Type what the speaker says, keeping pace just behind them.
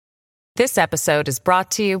This episode is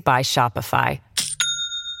brought to you by Shopify.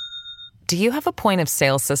 Do you have a point of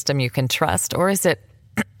sale system you can trust, or is it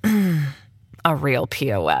a real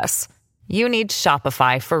POS? You need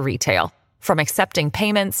Shopify for retail. From accepting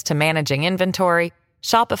payments to managing inventory,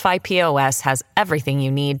 Shopify POS has everything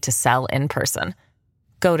you need to sell in person.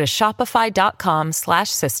 Go to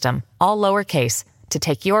shopify.com/system, all lowercase, to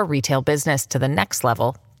take your retail business to the next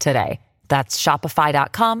level today. That's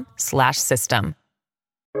shopify.com/system.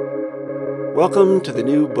 Welcome to the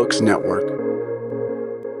New Books Network.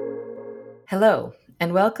 Hello,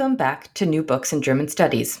 and welcome back to New Books in German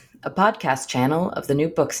Studies, a podcast channel of the New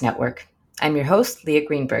Books Network. I'm your host, Leah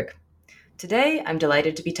Greenberg. Today, I'm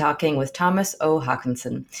delighted to be talking with Thomas O.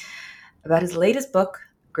 Haakenson about his latest book,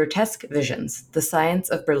 Grotesque Visions, The Science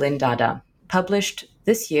of Berlin Dada, published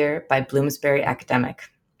this year by Bloomsbury Academic.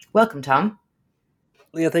 Welcome, Tom.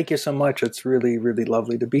 Leah, thank you so much. It's really, really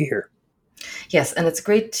lovely to be here. Yes, and it's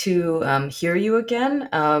great to hear you again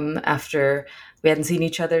after we hadn't seen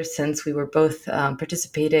each other since we were both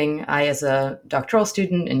participating, I as a doctoral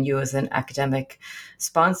student and you as an academic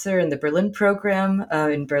sponsor in the Berlin program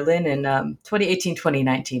in Berlin in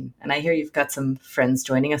 2018-2019. And I hear you've got some friends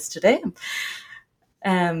joining us today.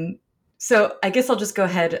 So I guess I'll just go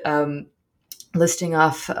ahead listing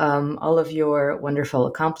off all of your wonderful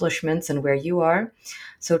accomplishments and where you are.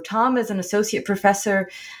 So Tom is an associate professor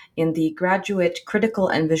in the Graduate Critical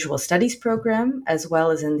and Visual Studies program, as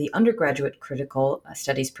well as in the Undergraduate Critical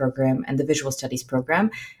Studies program and the Visual Studies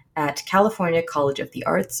program at California College of the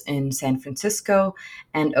Arts in San Francisco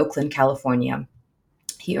and Oakland, California.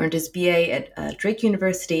 He earned his BA at Drake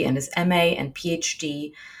University and his MA and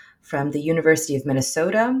PhD from the University of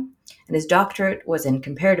Minnesota, and his doctorate was in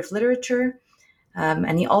comparative literature.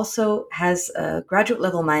 And he also has graduate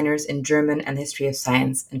level minors in German and the history of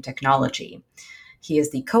science and technology. He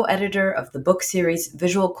is the co-editor of the book series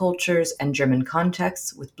Visual Cultures and German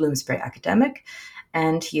Contexts with Bloomsbury Academic,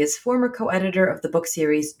 and he is former co-editor of the book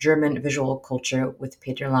series German Visual Culture with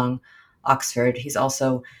Peter Lang, Oxford. He's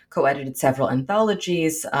also co-edited several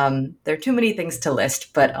anthologies. There are too many things to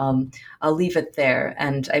list, but I'll leave it there.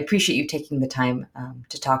 And I appreciate you taking the time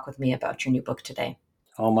to talk with me about your new book today.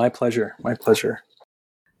 Oh, my pleasure. My pleasure.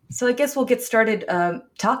 So I guess we'll get started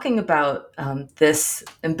talking about this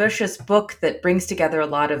ambitious book that brings together a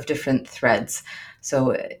lot of different threads.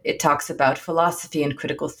 So it talks about philosophy and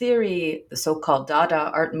critical theory, the so-called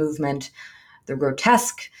Dada art movement, the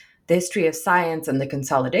grotesque, the history of science, and the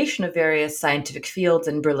consolidation of various scientific fields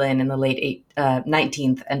in Berlin in the late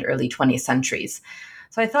 19th and early 20th centuries.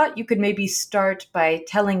 So I thought you could maybe start by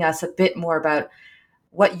telling us a bit more about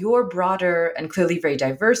what your broader and clearly very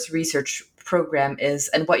diverse research program is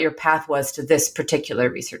and what your path was to this particular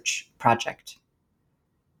research project.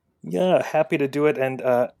 Yeah, happy to do it. And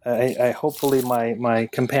I hopefully my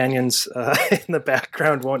companions in the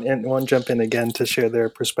background won't jump in again to share their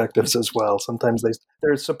perspectives as well. Sometimes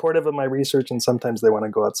they're supportive of my research, and sometimes they want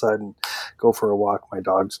to go outside and go for a walk. My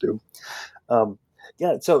dogs do. So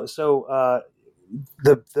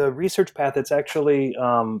the research path, it's actually,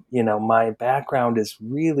 my background is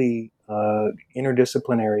really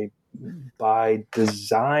interdisciplinary by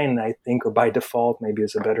design, I think, or by default, maybe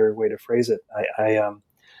is a better way to phrase it.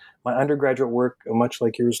 My undergraduate work, much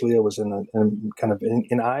like yours, Leah, was in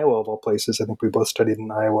Iowa, of all places. I think we both studied in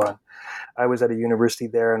Iowa. I was at a university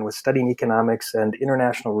there and was studying economics and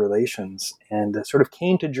international relations, and sort of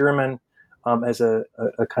came to German as a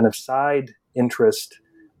kind of side interest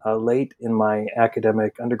late in my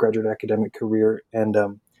undergraduate academic career. And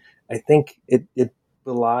I think it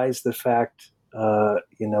belies the fact,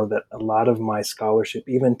 that a lot of my scholarship,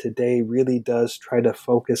 even today, really does try to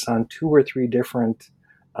focus on two or three different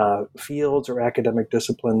fields or academic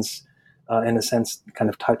disciplines, in a sense, kind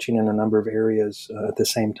of touching in a number of areas at the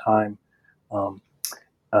same time.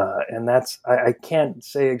 And I can't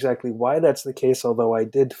say exactly why that's the case, although I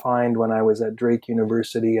did find when I was at Drake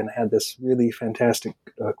University and had this really fantastic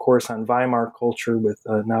course on Weimar culture with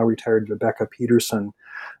now retired Rebecca Peterson,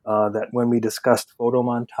 that when we discussed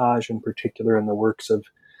photomontage in particular and the works of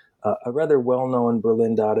a rather well-known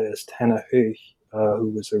Berlin Dadaist, Hannah Höch,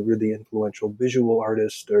 who was a really influential visual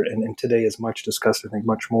artist, and today is much discussed, I think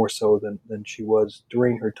much more so than she was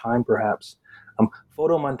during her time perhaps.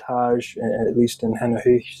 Photomontage, at least in Hannah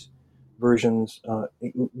Höch's versions,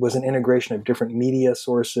 was an integration of different media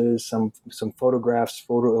sources, some photographs,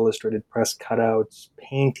 photo-illustrated press cutouts,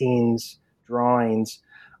 paintings, drawings,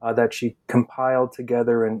 that she compiled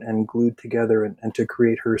together and glued together and to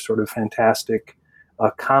create her sort of fantastic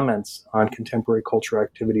comments on contemporary cultural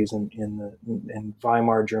activities in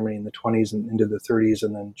Weimar, Germany in the 20s and into the 30s.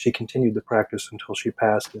 And then she continued the practice until she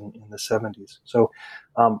passed in the 70s. So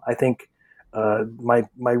I think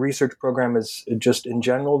my research program is just in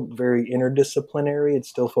general very interdisciplinary. It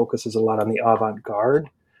still focuses a lot on the avant-garde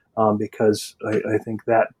because I think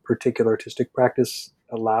that particular artistic practice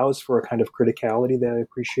allows for a kind of criticality that I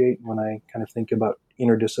appreciate when I kind of think about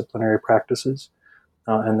interdisciplinary practices.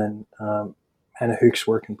 And then Hannah Höchst's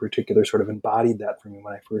work in particular sort of embodied that for me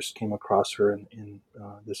when I first came across her in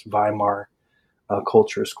this Weimar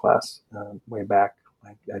cultures class way back.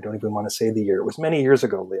 I don't even want to say the year. It was many years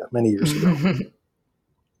ago, Leah, many years ago.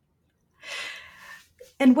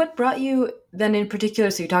 And what brought you then in particular,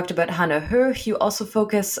 so you talked about Hannah Höch, you also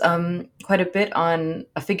focus quite a bit on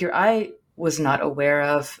a figure I was not aware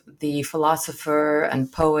of, the philosopher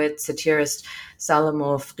and poet, satirist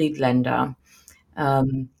Salomo Friedländer.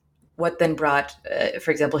 What then brought, for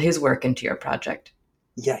example, his work into your project?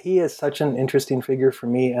 Yeah, he is such an interesting figure for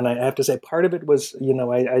me. And I have to say, part of it was,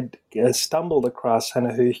 I stumbled across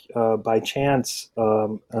Hannah Höch by chance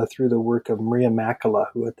through the work of Maria Makela,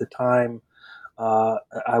 who at the time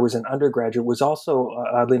I was an undergraduate, was also,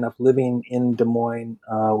 oddly enough, living in Des Moines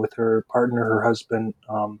with her partner, her husband,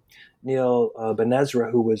 Neil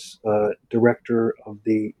Benezra, who was director of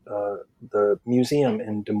the museum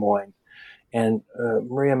in Des Moines. And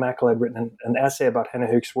Maria Makela had written an essay about Hannah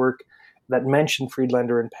Höchst's work that mentioned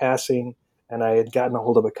Friedländer in passing, and I had gotten a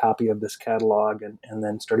hold of a copy of this catalog and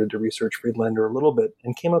then started to research Friedländer a little bit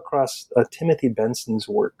and came across Timothy Benson's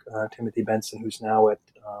work. Timothy Benson, who's now at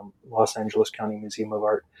Los Angeles County Museum of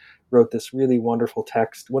Art, wrote this really wonderful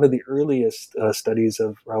text, one of the earliest studies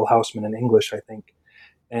of Raoul Hausmann in English, I think.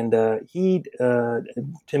 And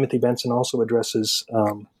Timothy Benson also addresses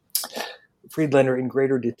Friedländer in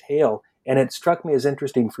greater detail. And it struck me as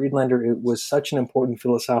interesting. Friedländer, it was such an important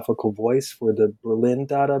philosophical voice for the Berlin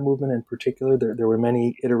Dada movement in particular. There were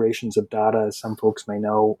many iterations of Dada, as some folks may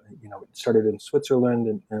know. It started in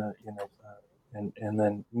Switzerland and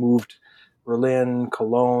then moved Berlin,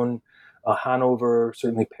 Cologne, Hanover,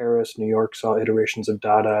 certainly Paris, New York saw iterations of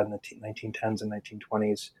Dada in the 1910s and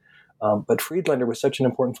 1920s. But Friedländer was such an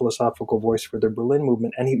important philosophical voice for the Berlin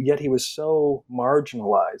movement, and yet he was so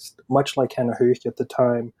marginalized, much like Hannah Höch at the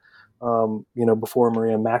time. Before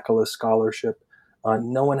Maria Makela's scholarship,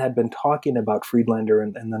 no one had been talking about Friedländer,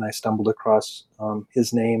 and then I stumbled across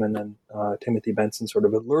his name, and then Timothy Benson sort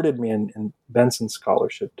of alerted me in Benson's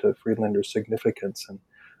scholarship to Friedländer's significance,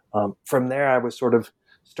 and from there I was sort of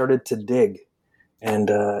started to dig, and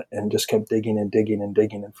just kept digging and digging and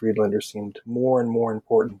digging, and Friedländer seemed more and more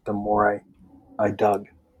important the more I dug.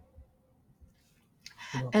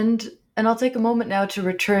 And I'll take a moment now to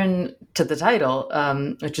return to the title,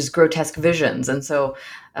 which is Grotesque Visions. And so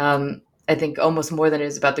I think almost more than it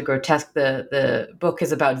is about the grotesque, the book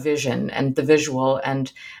is about vision and the visual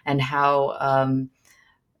and how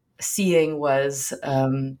seeing was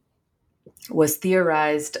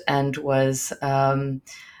theorized and was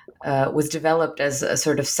developed as a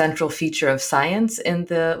sort of central feature of science in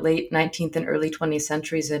the late 19th and early 20th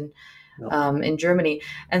centuries in Germany.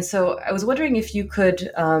 And so I was wondering if you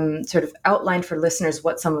could sort of outline for listeners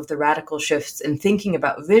what some of the radical shifts in thinking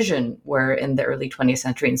about vision were in the early 20th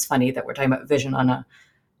century. And it's funny that we're talking about vision on a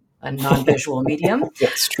non-visual medium.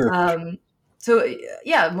 That's true. So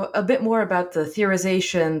a bit more about the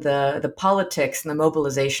theorization, the politics, and the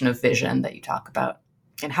mobilization of vision that you talk about,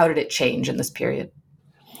 and how did it change in this period?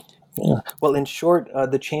 Yeah. Well, in short,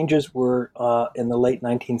 the changes were in the late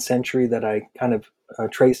 19th century that I kind of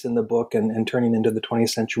trace in the book and turning into the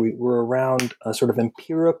 20th century were around sort of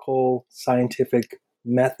empirical scientific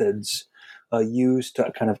methods used to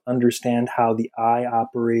kind of understand how the eye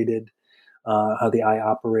operated, how the eye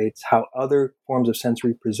operates, how other forms of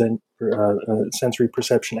sensory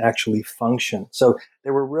perception actually function. So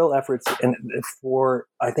there were real efforts, and for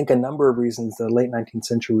I think a number of reasons, the late 19th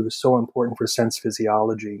century was so important for sense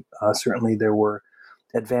physiology. Certainly, there were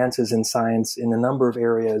advances in science in a number of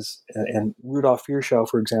areas, and Rudolf Virchow,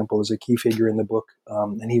 for example, is a key figure in the book,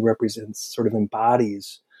 and he sort of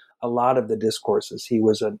embodies a lot of the discourses. He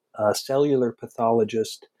was a cellular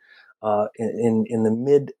pathologist in the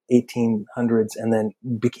mid 1800s, and then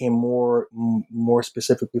became more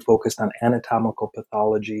specifically focused on anatomical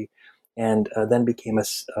pathology, and then became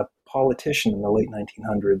a politician in the late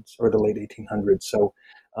 1900s or the late 1800s. So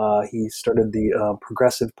he started the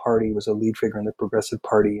Progressive Party, was a lead figure in the Progressive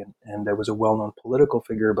Party, and was a well-known political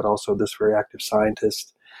figure, but also this very active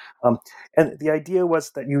scientist. And the idea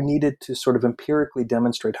was that you needed to sort of empirically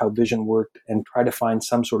demonstrate how vision worked and try to find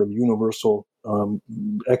some sort of universal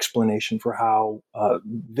explanation for how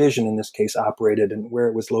vision in this case operated and where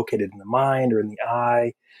it was located in the mind or in the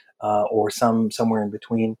eye or somewhere in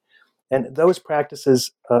between. And those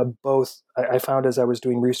practices, both I found as I was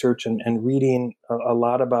doing research and reading a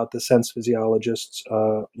lot about the sense physiologists,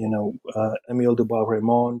 Emile de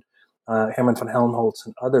Bois-Reymond, Hermann von Helmholtz,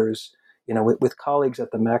 and others, with colleagues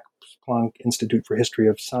at the Max Planck Institute for History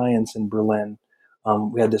of Science in Berlin.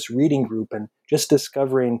 We had this reading group, and just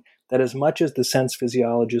discovering that as much as the sense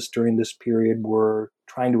physiologists during this period were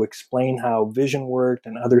trying to explain how vision worked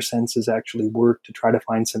and other senses actually worked to try to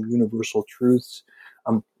find some universal truths,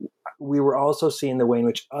 we were also seeing the way in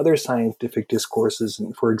which other scientific discourses,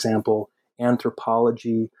 for example,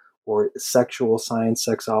 anthropology or sexual science,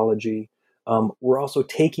 sexology, were also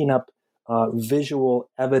taking up visual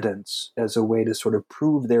evidence as a way to sort of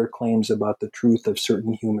prove their claims about the truth of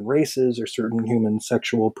certain human races or certain human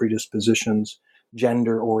sexual predispositions,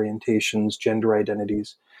 gender orientations, gender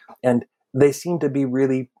identities. And they seem to be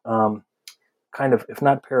really kind of, if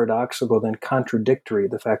not paradoxical, then contradictory,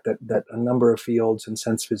 the fact that a number of fields in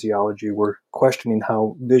sense physiology were questioning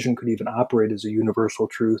how vision could even operate as a universal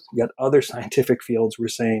truth, yet other scientific fields were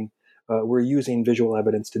saying we're using visual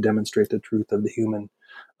evidence to demonstrate the truth of the human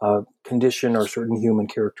condition or certain human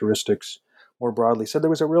characteristics more broadly. So there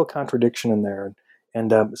was a real contradiction in there.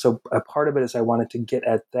 And so a part of it is I wanted to get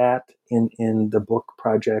at that in the book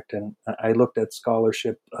project. And I looked at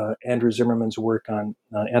scholarship. Andrew Zimmerman's work on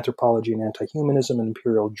anthropology and anti-humanism in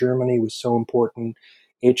Imperial Germany was so important.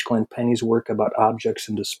 H. Glenn Penny's work about objects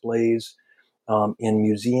and displays in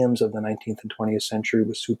museums of the 19th and 20th century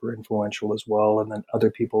was super influential as well. And then other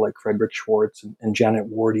people like Frederick Schwartz and Janet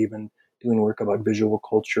Ward even doing work about visual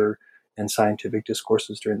culture and scientific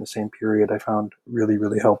discourses during the same period I found really,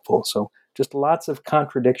 really helpful. So just lots of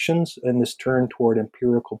contradictions in this turn toward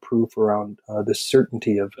empirical proof around the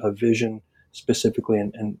certainty of vision specifically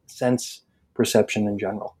and sense perception in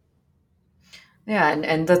general. Yeah,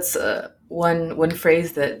 and that's one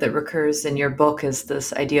phrase that recurs in your book is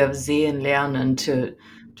this idea of sehen lernen, to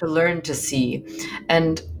learn to see,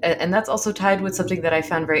 and that's also tied with something that I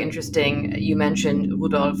found very interesting. You mentioned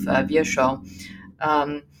Rudolf Virchow,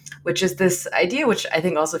 which is this idea, which I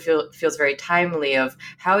think also feels very timely, of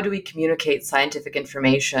how do we communicate scientific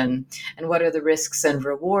information and what are the risks and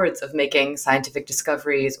rewards of making scientific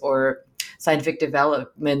discoveries or scientific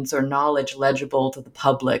developments or knowledge legible to the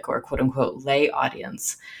public or quote unquote lay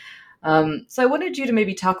audience. So I wanted you to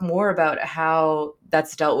maybe talk more about how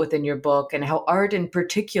that's dealt with in your book and how art in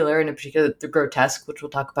particular, and in particular the grotesque, which we'll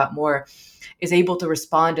talk about more, is able to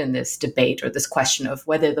respond in this debate or this question of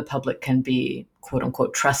whether the public can be quote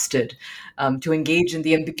unquote trusted to engage in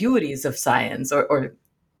the ambiguities of science or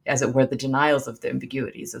as it were, the denials of the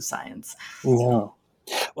ambiguities of science. Yeah.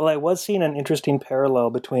 Well, I was seeing an interesting parallel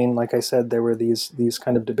between, like I said, there were these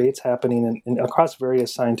kind of debates happening in across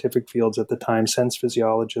various scientific fields at the time, sense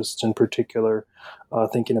physiologists in particular,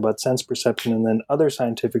 thinking about sense perception, and then other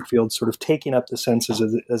scientific fields sort of taking up the senses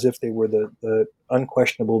as if they were the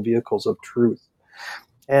unquestionable vehicles of truth.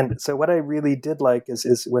 And so what I really did like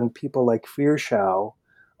is when people like Virchow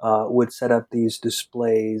would set up these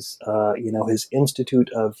displays, his Institute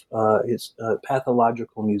of his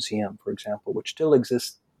Pathological Museum, for example, which still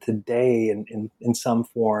exists today in some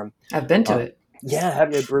form. I've been to it. Yeah,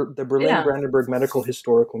 the Berlin-Brandenburg Medical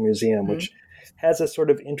Historical Museum, mm-hmm. which has a sort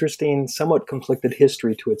of interesting, somewhat conflicted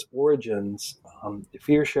history to its origins.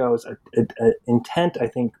 Virchow's intent, I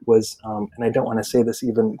think, was, and I don't want to say this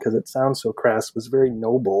even because it sounds so crass, was very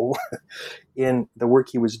noble in the work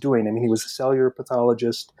he was doing. I mean, he was a cellular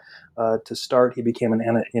pathologist. To start, he became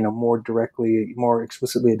more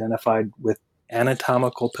explicitly identified with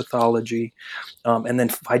anatomical pathology, and then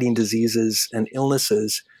fighting diseases and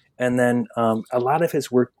illnesses. And then a lot of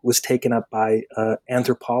his work was taken up by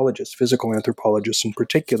anthropologists, physical anthropologists in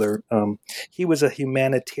particular. He was a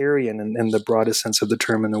humanitarian in the broadest sense of the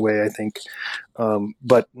term in a way, I think.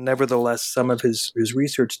 But nevertheless, some of his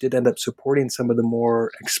research did end up supporting some of the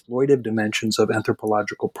more exploitive dimensions of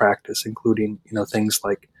anthropological practice, including things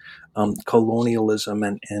like colonialism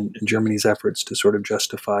and Germany's efforts to sort of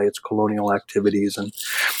justify its colonial activities. And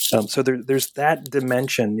so there's that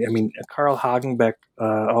dimension. I mean, Karl Hagenbeck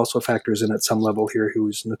also factors in at some level here,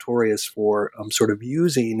 who's notorious for sort of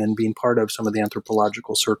using and being part of some of the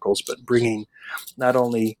anthropological circles, but bringing not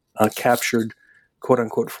only captured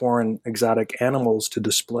quote-unquote foreign exotic animals to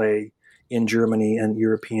display in Germany and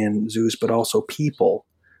European zoos, but also people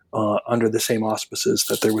under the same auspices,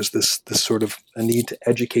 that there was this sort of a need to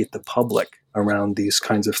educate the public around these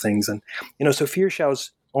kinds of things. And, so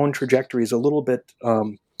Virchow's own trajectory is a little bit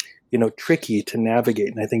tricky to navigate.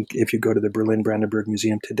 And I think if you go to the Berlin Brandenburg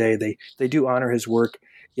Museum today, they do honor his work.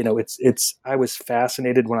 I was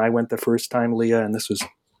fascinated when I went the first time, Leah, and this was,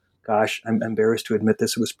 gosh, I'm embarrassed to admit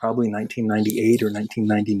this. It was probably 1998 or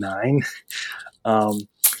 1999.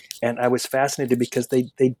 And I was fascinated because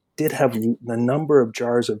they did have a number of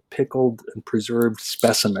jars of pickled and preserved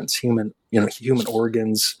specimens, human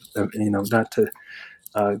organs, not to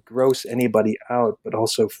gross anybody out, but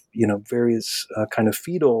also, various kind of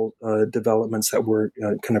fetal developments that were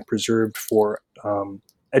kind of preserved for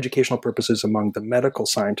educational purposes among the medical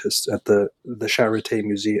scientists at the Charité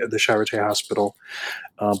Museum, the Charité Hospital,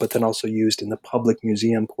 but then also used in the public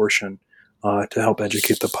museum portion to help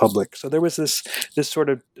educate the public. So there was this sort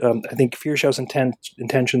of, I think Virchow's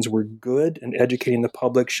intentions were good in educating the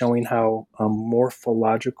public, showing how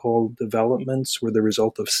morphological developments were the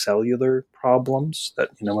result of cellular problems, that,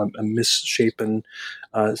 a misshapen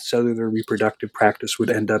cellular reproductive practice would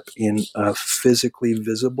end up in a physically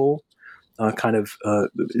visible kind of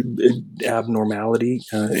abnormality,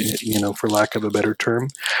 for lack of a better term.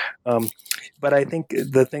 But I think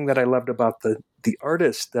the thing that I loved about the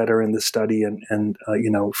artists that are in the study, and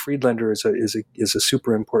Friedlander is a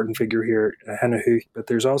super important figure here, Hannah Höch, but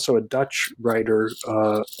there's also a Dutch writer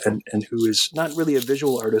and who is not really a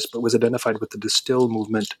visual artist, but was identified with the distill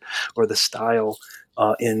movement or the style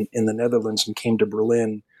in the Netherlands and came to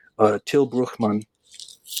Berlin, Til Brugman,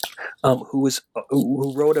 who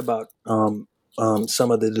wrote about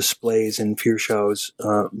some of the displays in Virchow's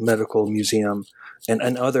medical museum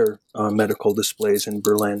and other medical displays in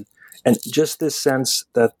Berlin. And just this sense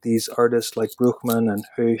that these artists like Brugman and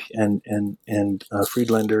Höch and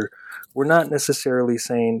Friedlander were not necessarily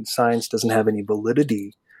saying science doesn't have any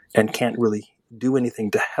validity and can't really do anything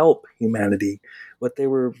to help humanity. What they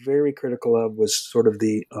were very critical of was sort of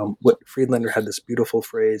the what Friedlander had this beautiful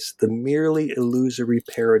phrase, the merely illusory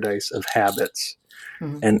paradise of habits.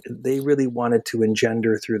 Mm-hmm. And they really wanted to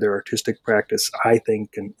engender through their artistic practice, I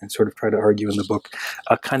think, and sort of try to argue in the book,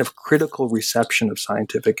 a kind of critical reception of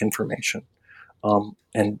scientific information.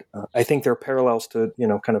 And I think there are parallels to,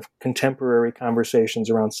 kind of contemporary conversations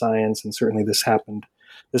around science, and certainly this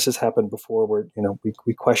has happened before, where,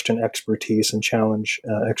 we question expertise and challenge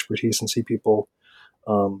expertise and see people,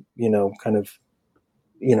 kind of,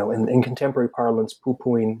 in contemporary parlance,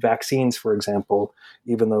 poo-pooing vaccines, for example,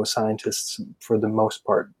 even though scientists, for the most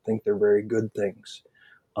part, think they're very good things.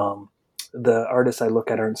 The artists I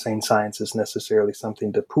look at aren't saying science is necessarily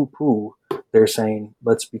something to poo-poo. They're saying,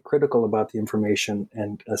 let's be critical about the information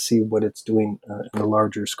and see what it's doing in the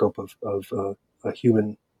larger scope of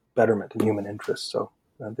human betterment and human interest. So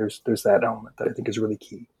there's that element that I think is really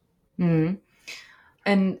key. Mm-hmm.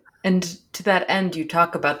 And to that end, you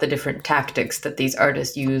talk about the different tactics that these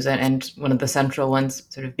artists use, and one of the central ones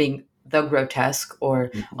sort of being the grotesque, or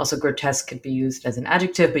mm-hmm. also grotesque could be used as an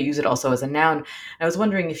adjective, but use it also as a noun. I was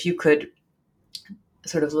wondering if you could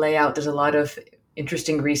sort of lay out, there's a lot of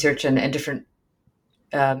interesting research and different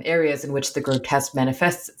areas in which the grotesque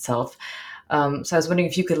manifests itself. So I was wondering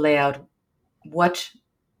if you could lay out what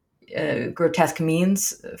grotesque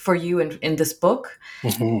means for you in this book,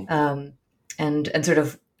 mm-hmm. And sort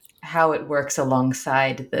of how it works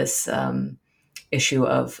alongside this issue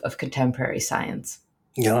of contemporary science.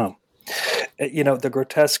 Yeah. The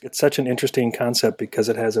grotesque, it's such an interesting concept because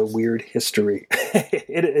it has a weird history.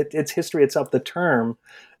 Its history itself, the term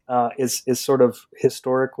is sort of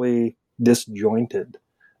historically disjointed.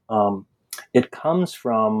 It comes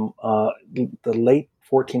from the late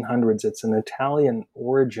 1400s. It's an Italian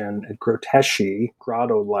origin at groteschi,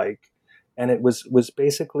 grotto-like. And it was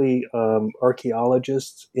basically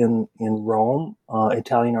archaeologists in Rome,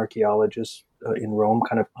 Italian archaeologists in Rome,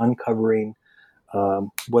 kind of uncovering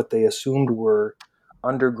what they assumed were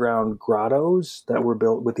underground grottos that were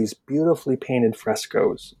built with these beautifully painted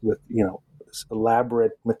frescoes with,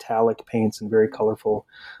 elaborate metallic paints and very colorful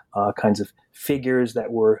kinds of figures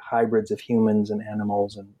that were hybrids of humans and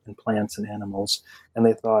animals and plants and animals. And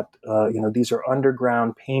they thought, these are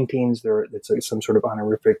underground paintings. It's some sort of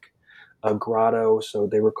honorific grotto, so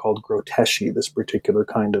they were called groteschi, this particular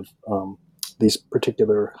kind of these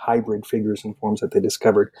particular hybrid figures and forms that they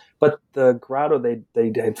discovered. But the grotto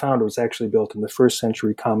they had found was actually built in the 1st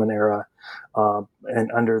century Common Era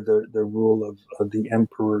and under the rule of the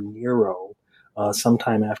Emperor Nero,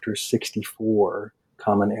 sometime after 64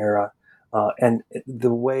 Common Era. And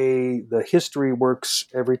the way the history works,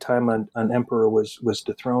 every time an emperor was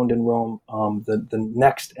dethroned in Rome, the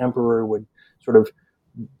next emperor would sort of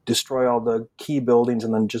destroy all the key buildings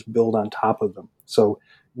and then just build on top of them. So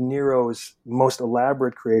Nero's most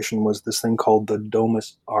elaborate creation was this thing called the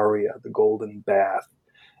Domus Aurea, the Golden Bath.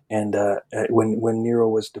 And when Nero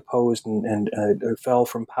was deposed and fell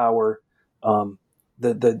from power,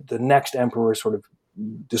 the next emperor sort of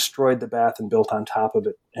destroyed the bath and built on top of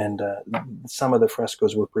it. And some of the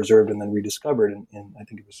frescoes were preserved and then rediscovered in I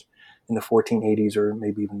think it was in the 1480s or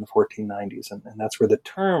maybe even the 1490s. And that's where the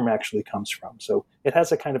term actually comes from. So it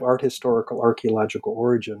has a kind of art historical archaeological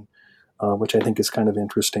origin, which I think is kind of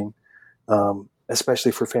interesting,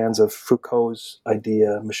 especially for fans of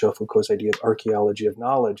Michel Foucault's idea of archaeology of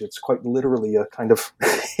knowledge. It's quite literally a kind of,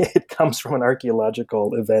 it comes from an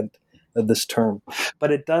archaeological event, this term.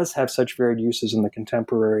 But it does have such varied uses in the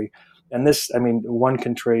contemporary. And this, I mean, one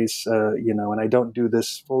can trace, and I don't do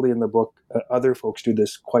this fully in the book. Other folks do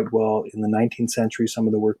this quite well in the 19th century, some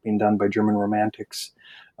of the work being done by German romantics.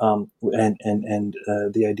 And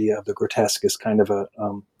the idea of the grotesque is kind of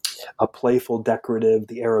a playful decorative.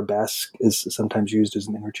 The arabesque is sometimes used as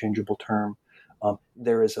an interchangeable term.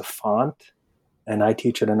 There is a font, and I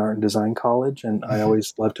teach at an art and design college, and I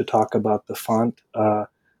always love to talk about the font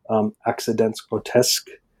Accidents Grotesque,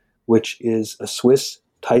 which is a Swiss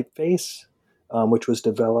typeface, which was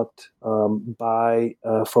developed by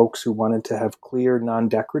folks who wanted to have clear,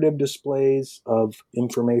 non-decorative displays of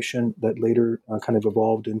information that later kind of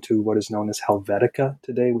evolved into what is known as Helvetica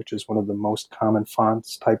today, which is one of the most common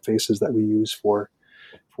fonts, typefaces that we use for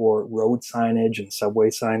road signage and subway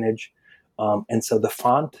signage. And so the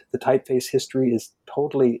font, the typeface history is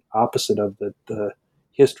totally opposite of the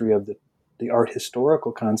history of the art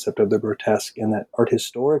historical concept of the grotesque, and that art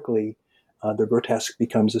historically, the grotesque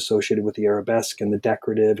becomes associated with the arabesque and the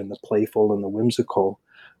decorative and the playful and the whimsical.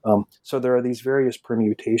 So there are these various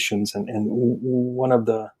permutations, and one of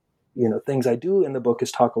the things I do in the book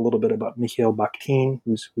is talk a little bit about Michael Bakhtin,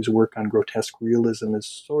 whose work on grotesque realism is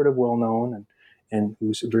sort of well known, and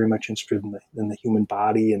who's very much interested in the human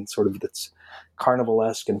body and sort of its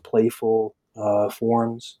carnivalesque and playful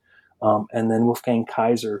forms. And then Wolfgang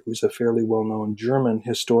Kaiser, who's a fairly well-known German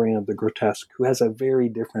historian of the grotesque, who has a very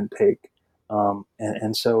different take.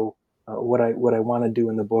 So what I want to do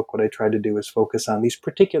in the book, what I try to do is focus on these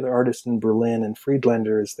particular artists in Berlin, and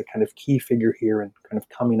Friedlander is the kind of key figure here in kind of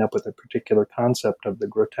coming up with a particular concept of the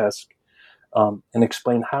grotesque, and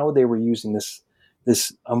explain how they were using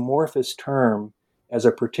this amorphous term as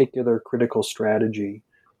a particular critical strategy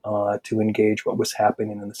to engage what was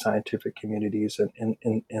happening in the scientific communities and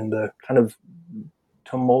in the kind of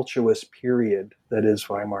tumultuous period that is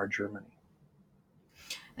Weimar Germany.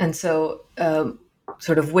 And so,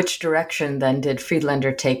 sort of which direction then did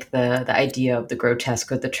Friedlander take the idea of the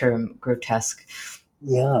grotesque, or the term grotesque?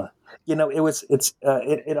 Yeah.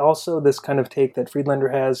 It also this kind of take that Friedlander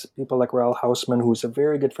has, people like Raoul Hausmann, who's a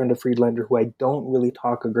very good friend of Friedlander, who I don't really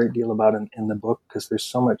talk a great deal about in the book because there's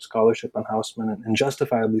so much scholarship on Hausmann, and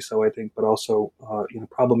justifiably so, I think, but also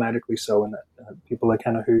problematically so, in that people like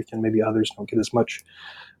Hannah Höch and maybe others don't get as much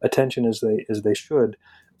attention as they should.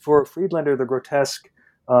 For Friedlander, the grotesque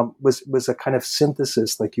was a kind of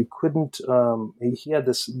synthesis. Like you couldn't. He had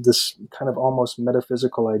this kind of almost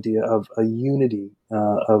metaphysical idea of a unity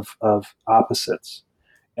of opposites,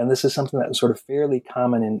 and this is something that was sort of fairly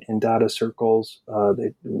common in Dada circles.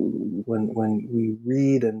 When we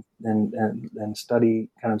read and study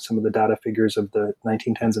kind of some of the Dada figures of the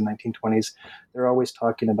 1910s and 1920s, they're always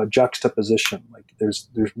talking about juxtaposition. Like there's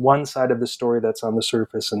one side of the story that's on the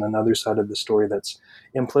surface, and another side of the story that's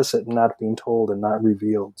implicit and not being told and not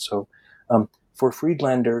revealed. So for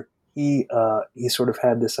Friedlander, he sort of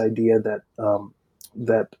had this idea that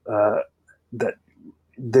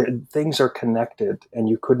the things are connected, and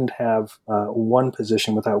you couldn't have one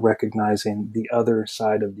position without recognizing the other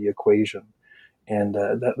side of the equation. And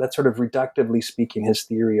that's sort of reductively speaking his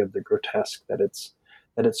theory of the grotesque, that it's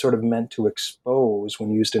sort of meant to expose,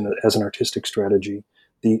 when used as an artistic strategy,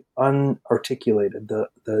 the unarticulated,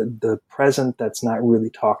 the present that's not really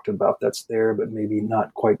talked about, that's there but maybe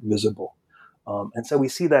not quite visible. And so we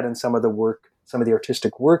see that in some of the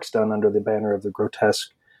artistic works done under the banner of the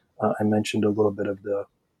grotesque. I mentioned a little bit of the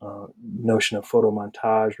notion of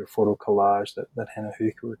photomontage or photo collage that Hannah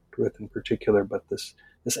Höch worked with in particular, but this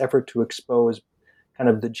effort to expose kind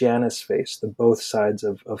of the Janus face, the both sides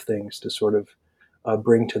of things, to sort of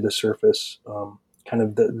bring to the surface kind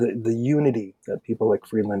of the unity that people like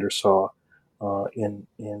Friedlander saw in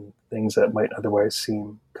things that might otherwise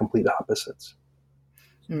seem complete opposites.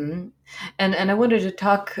 Mm-hmm. And I wanted to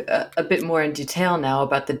talk a bit more in detail now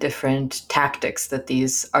about the different tactics that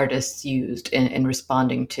these artists used in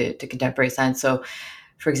responding to contemporary science. So,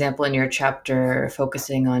 for example, in your chapter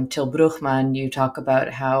focusing on Till Bruchmann, you talk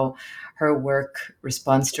about how her work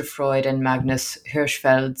responds to Freud and Magnus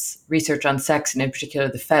Hirschfeld's research on sex, and in particular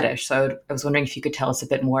the fetish. So I was wondering if you could tell us a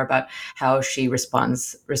bit more about how she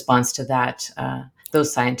responds to that,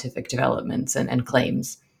 those scientific developments and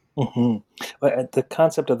claims. Mm-hmm. Well, the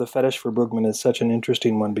concept of the fetish for Brugman is such an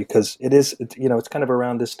interesting one because it's kind of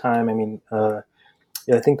around this time. I mean,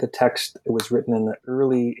 I think the text was written in the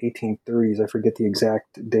early 1830s. I forget the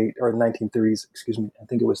exact date, or 1930s, excuse me. I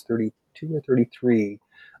think it was 32 or 33.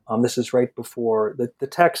 This is right before the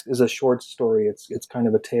text is a short story. It's kind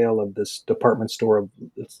of a tale of this department store of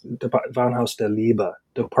Warenhaus der Liebe,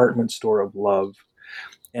 department store of love.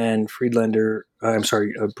 And Bruchmann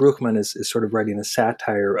is sort of writing a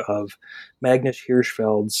satire of Magnus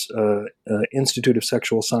Hirschfeld's Institute of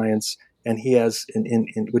Sexual Science, and he has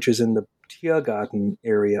which is in the Tiergarten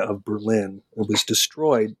area of Berlin. It was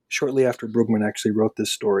destroyed shortly after Brueggemann actually wrote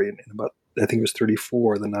this story. In about, I think it was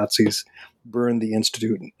 1934, the Nazis burned the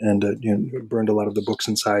institute and burned a lot of the books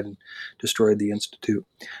inside and destroyed the institute.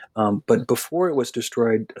 But before it was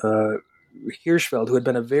destroyed, Hirschfeld, who had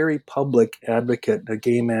been a very public advocate, a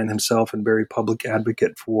gay man himself, and very public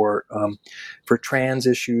advocate for trans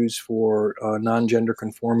issues, for non-gender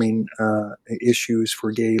conforming issues,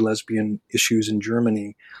 for gay, lesbian issues in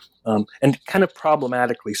Germany, and kind of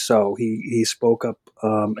problematically so. He spoke up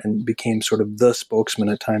and became sort of the spokesman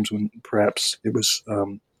at times when perhaps it was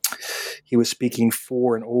he was speaking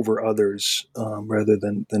for and over others rather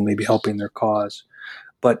than maybe helping their cause.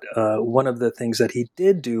 But one of the things that he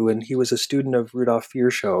did do, and he was a student of Rudolf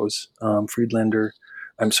Virchow's, Friedlander.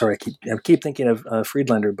 I'm sorry, I keep thinking of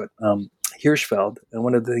Friedlander, but Hirschfeld. And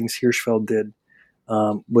one of the things Hirschfeld did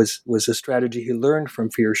was a strategy he learned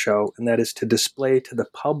from Virchow, and that is to display to the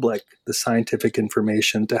public the scientific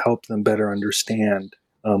information to help them better understand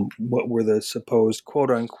what were the supposed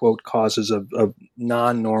quote-unquote causes of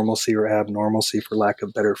non-normalcy or abnormalcy, for lack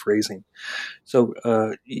of better phrasing. So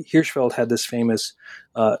Hirschfeld had this famous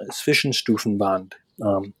Zwischenstufenband.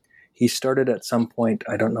 He started at some point,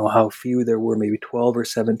 I don't know how few there were, maybe 12 or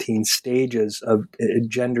 17 stages of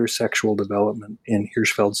gender sexual development in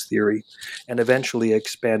Hirschfeld's theory, and eventually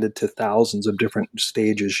expanded to thousands of different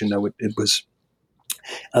stages. It was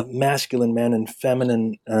masculine men and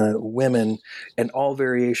feminine women, and all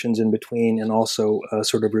variations in between, and also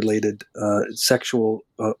sort of related sexual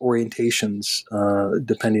orientations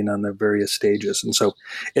depending on the various stages. And so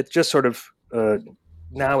it just sort of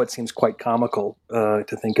now it seems quite comical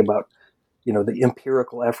to think about, the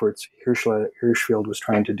empirical efforts Hirschfeld was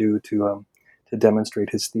trying to do to demonstrate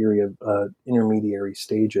his theory of intermediary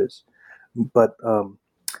stages, but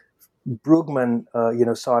Brueggemann,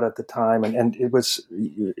 saw it at the time, and it was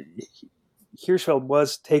Hirschfeld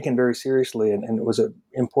was taken very seriously, and was an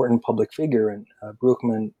important public figure. And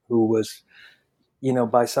Brueggemann, who was,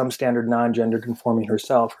 by some standard non-gender conforming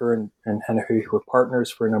herself, her and Hannah Höch were partners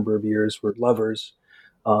for a number of years, were lovers.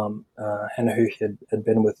 Hannah Höch had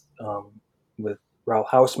been with Raoul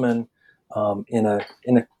Hausmann in a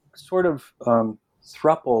sort of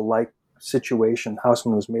throuple-like situation.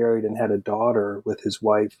 Hausmann was married and had a daughter with his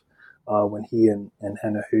wife. When he and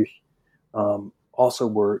Hannah Höch also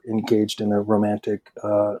were engaged in a romantic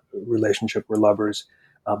relationship, were lovers.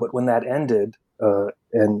 But when that ended,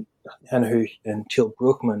 and Hannah Höch and Till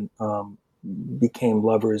Brueggemann became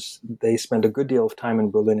lovers, they spent a good deal of time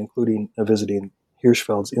in Berlin, including visiting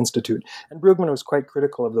Hirschfeld's institute. And Brueggemann was quite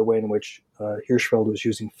critical of the way in which Hirschfeld was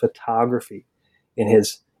using photography in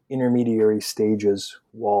his intermediary stages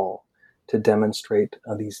wall to demonstrate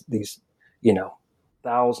these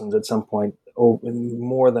thousands, at some point,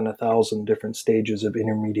 more than 1,000 different stages of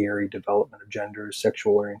intermediary development of gender,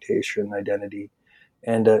 sexual orientation, identity.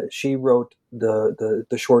 And she wrote the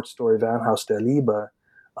short story Warenhaus der Liebe,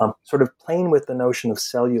 sort of playing with the notion of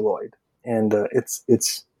celluloid. And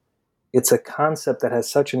it's a concept that has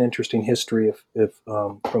such an interesting history. If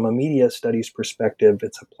from a media studies perspective,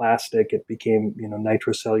 it's a plastic. It became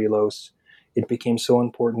nitrocellulose. It became so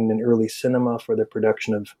important in early cinema for the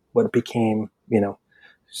production of what became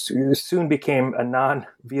soon became a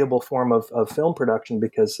non-viable form of film production,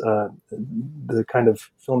 because the kind of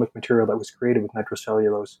filmic material that was created with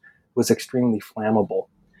nitrocellulose was extremely flammable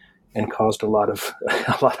and caused a lot of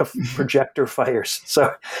projector fires.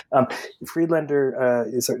 So Friedlander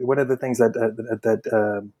is one of the things that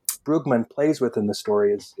Brueggemann plays with in the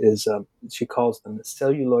story is she calls them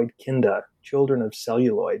celluloid Kinder, children of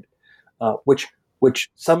celluloid, which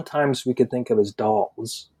sometimes we could think of as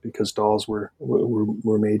dolls, because dolls were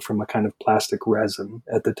made from a kind of plastic resin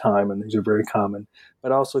at the time, and these are very common.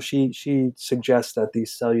 But also she suggests that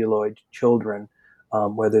these celluloid children,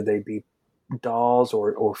 whether they be dolls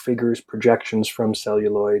or figures, projections from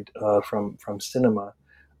celluloid, from cinema,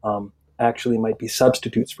 actually might be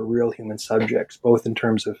substitutes for real human subjects, both in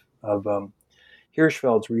terms of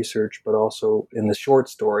Hirschfeld's research, but also in the short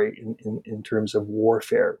story in terms of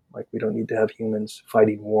warfare. Like, we don't need to have humans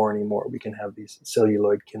fighting war anymore. We can have these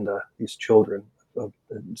celluloid Kinder, these children of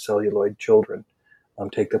celluloid children,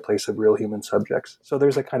 take the place of real human subjects. So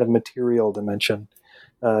there's a kind of material dimension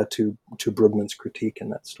to Brugmann's critique in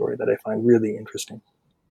that story that I find really interesting.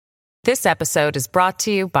 This episode is brought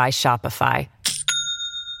to you by Shopify.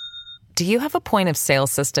 Do you have a point of sale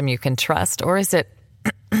system you can trust, or is it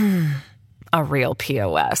a real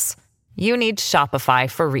POS? You need Shopify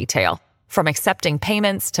for retail. From accepting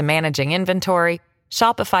payments to managing inventory,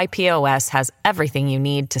 Shopify POS has everything you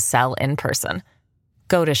need to sell in person.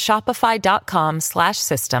 Go to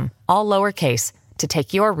shopify.com/system, all lowercase, to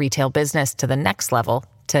take your retail business to the next level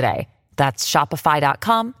today. That's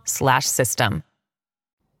shopify.com/system.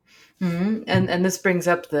 And this brings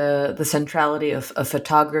up the centrality of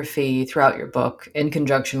photography throughout your book, in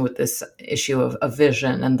conjunction with this issue of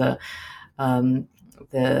vision and the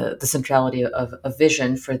centrality of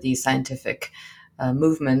vision for these scientific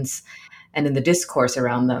movements and in the discourse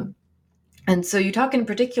around them. And so you talk in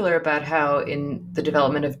particular about how in the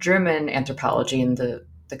development of German anthropology and the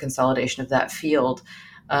consolidation of that field,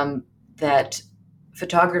 that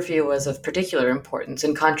photography was of particular importance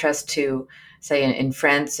in contrast to, say, in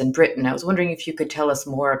France and Britain. I was wondering if you could tell us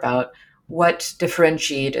more about what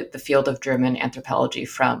differentiated the field of German anthropology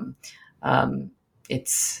from from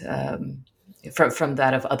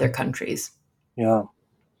that of other countries. Yeah.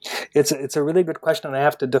 It's a really good question. I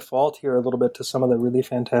have to default here a little bit to some of the really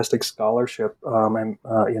fantastic scholarship, and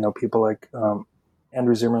people like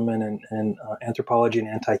Andrew Zimmerman and Anthropology and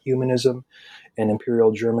Anti-Humanism in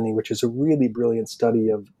Imperial Germany, which is a really brilliant study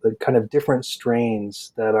of the kind of different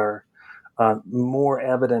strains that are more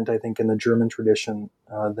evident, I think, in the German tradition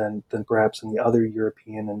than perhaps in the other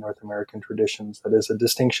European and North American traditions. That is a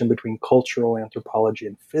distinction between cultural anthropology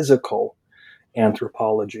and physical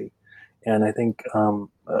anthropology. And I think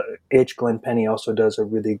H. Glenn Penny also does a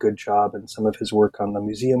really good job in some of his work on the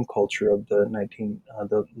museum culture of the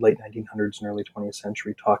late 1900s and early 20th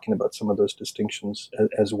century, talking about some of those distinctions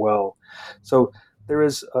as well. So there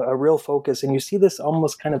is a real focus, and you see this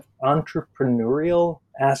almost kind of entrepreneurial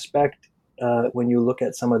aspect when you look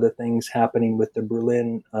at some of the things happening with the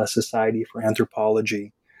Berlin Society for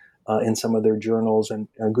Anthropology in some of their journals. And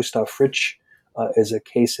Gustav Fritsch is a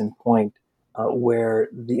case in point. Where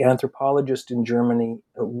the anthropologists in Germany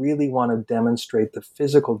really want to demonstrate the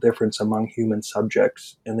physical difference among human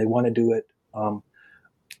subjects. And they want to do it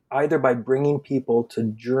either by bringing people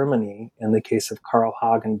to Germany, in the case of Karl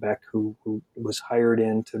Hagenbeck, who was hired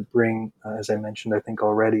in to bring, as I mentioned, I think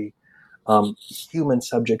already, human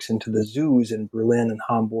subjects into the zoos in Berlin and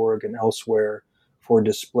Hamburg and elsewhere for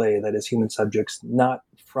display. That is, human subjects not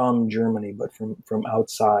from Germany, but from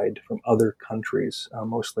outside, from other countries,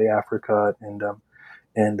 mostly Africa and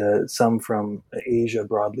some from Asia,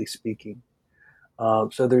 broadly speaking.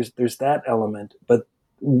 So there's that element, but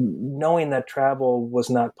knowing that travel was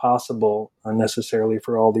not possible necessarily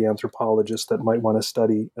for all the anthropologists that might want to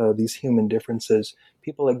study these human differences,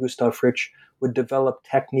 people like Gustav Fritsch would develop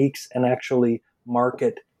techniques and actually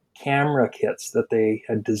market camera kits that they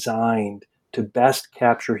had designed to best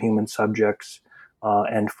capture human subjects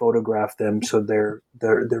and photograph them, so their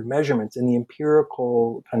measurements in the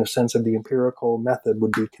empirical kind of sense of the empirical method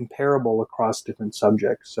would be comparable across different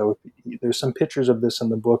subjects. So there's some pictures of this in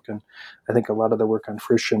the book, and I think a lot of the work on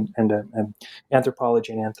Frisch and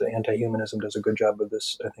Anthropology and Anti-Humanism does a good job of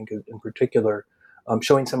this, I think, in particular,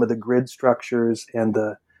 showing some of the grid structures and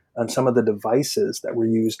some of the devices that were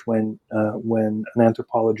used when an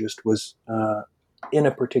anthropologist was in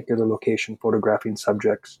a particular location photographing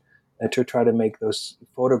subjects, and to try to make those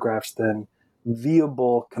photographs then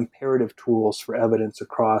viewable comparative tools for evidence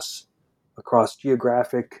across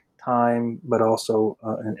geographic time, but also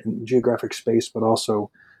in geographic space, but also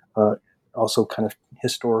kind of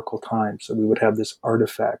historical time. So we would have this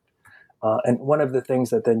artifact. And one of the things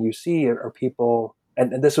that then you see are people,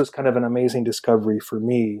 and this was kind of an amazing discovery for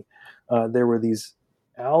me. There were these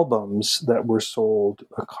albums that were sold.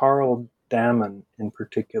 Carl Damon, in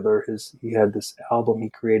particular, he had this album he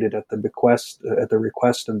created at the request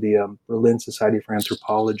of the Berlin Society for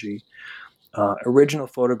Anthropology. Original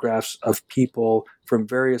photographs of people from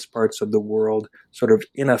various parts of the world, sort of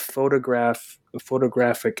in a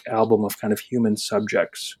photographic album of kind of human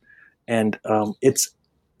subjects. And it's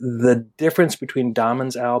the difference between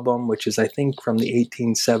Damon's album, which is, I think, from the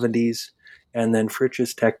 1870s, and then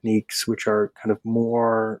Fritsch's techniques, which are kind of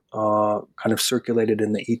more kind of circulated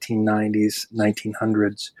in the 1890s,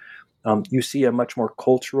 1900s, You see a much more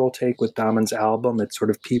cultural take with Damon's album. It's sort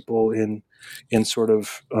of people in sort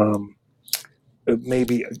of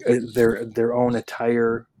maybe their own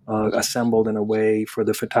attire assembled in a way for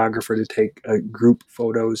the photographer to take group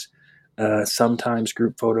photos, sometimes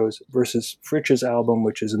group photos, versus Fritsch's album,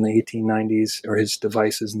 which is in the 1890s, or his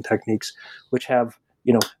devices and techniques, which have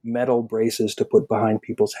metal braces to put behind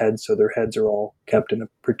people's heads, so their heads are all kept in a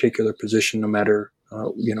particular position, no matter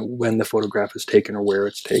when the photograph is taken or where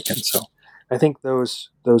it's taken. So I think those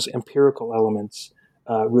empirical elements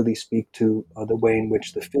really speak to the way in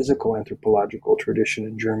which the physical anthropological tradition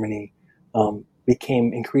in Germany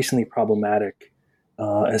became increasingly problematic,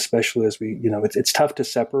 especially as it's tough to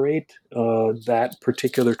separate that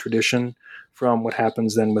particular tradition from what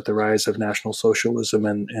happens then with the rise of National Socialism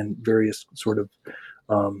and various sort of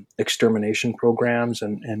extermination programs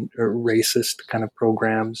and racist kind of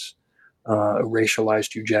programs,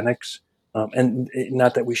 racialized eugenics. And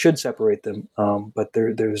not that we should separate them, but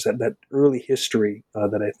there's that early history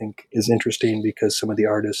that I think is interesting, because some of the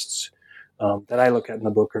artists that I look at in the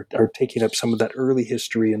book are taking up some of that early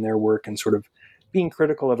history in their work and sort of being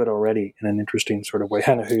critical of it already in an interesting sort of way.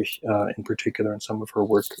 Hannah Höch, in particular, and some of her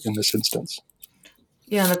work in this instance.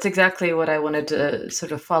 Yeah, that's exactly what I wanted to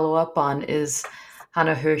sort of follow up on. Is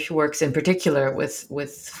Hannah Höch works in particular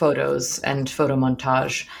with photos and photo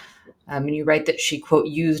montage. And you write that she, quote,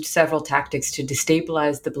 used several tactics to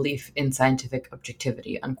destabilize the belief in scientific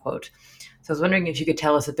objectivity, unquote. So I was wondering if you could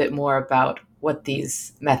tell us a bit more about what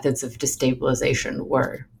these methods of destabilization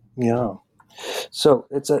were. Yeah. So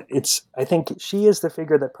I think she is the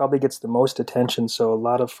figure that probably gets the most attention. So a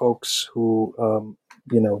lot of folks who,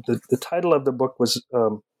 the title of the book was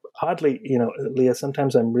oddly, Leah,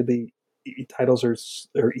 sometimes titles are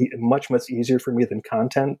much easier for me than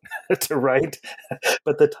content to write.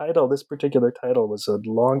 But this particular title was a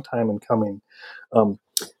long time in coming.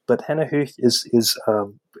 But Hannah Höch is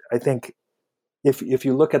I think, if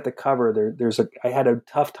you look at the cover, I had a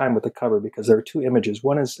tough time with the cover because there are two images.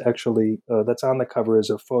 One is actually that's on the cover is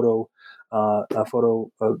a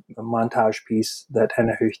montage piece that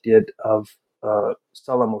Hannah Höch did of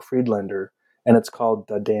Salomo Friedlander, and it's called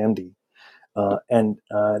The Dandy. And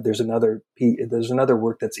there's another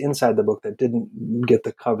work that's inside the book that didn't get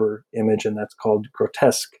the cover image, and that's called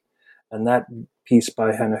Grotesque. And that piece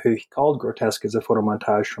by Hannah Höch, called Grotesque, is a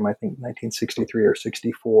photomontage from, I think, 1963 or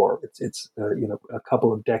 64. It's a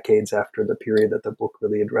couple of decades after the period that the book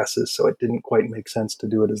really addresses, so it didn't quite make sense to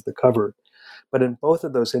do it as the cover. But in both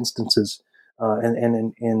of those instances,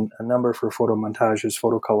 and in a number for photomontages,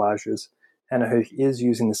 photo collages, Hannah Höch is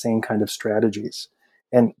using the same kind of strategies.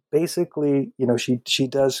 And basically, she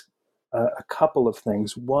does a couple of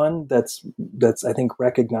things. One that's I think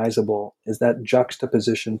recognizable is that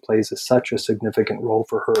juxtaposition plays such a significant role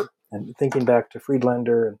for her. And thinking back to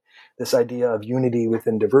Friedlander and this idea of unity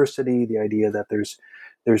within diversity, the idea that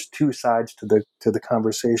there's two sides to the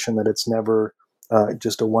conversation, that it's never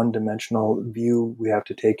just a one-dimensional view. We have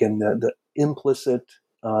to take in the implicit,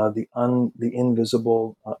 the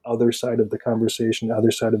invisible other side of the conversation,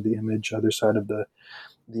 other side of the image, other side of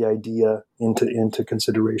the idea into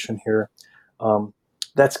consideration here.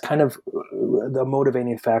 That's kind of the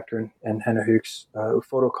motivating factor in Hannah Höch's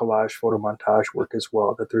photo collage, photo montage work as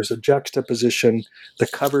well, that there's a juxtaposition. The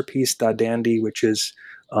cover piece, Da Dandy, which is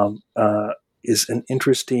an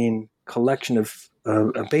interesting collection of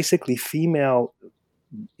basically female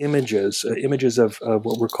images of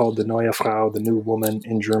what were called the Neue Frau, the new woman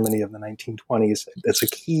in Germany of the 1920s. That's a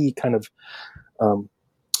key kind of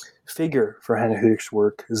figure for Hannah Höch's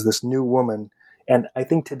work, is this new woman. And I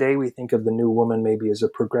think today we think of the new woman maybe as a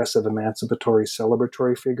progressive, emancipatory,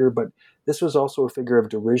 celebratory figure, but this was also a figure of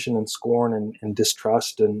derision and scorn and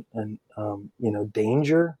distrust and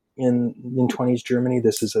danger in 20s Germany.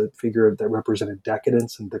 This is a figure that represented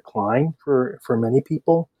decadence and decline for many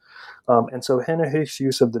people. And so Hannah Höch's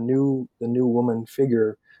use of the new woman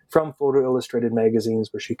figure from photo illustrated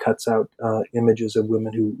magazines, where she cuts out images of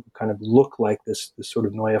women who kind of look like this sort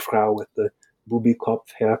of Neue Frau with the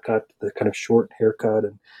Bubikopf haircut, the kind of short haircut,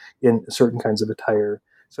 and in certain kinds of attire.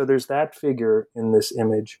 So there's that figure in this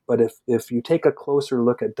image. But if you take a closer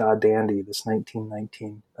look at Da Dandy, this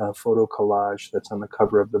 1919 photo collage that's on the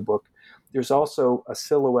cover of the book, there's also a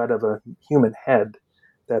silhouette of a human head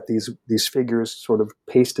that these figures sort of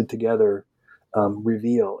pasted together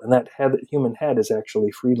reveal. And that human head is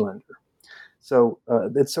actually Friedlander. So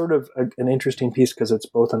it's sort of an interesting piece because it's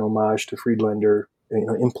both an homage to Friedlander,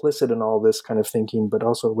 implicit in all this kind of thinking, but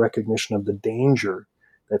also recognition of the danger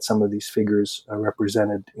that some of these figures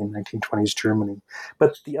represented in 1920s Germany.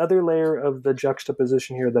 But the other layer of the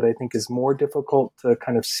juxtaposition here that I think is more difficult to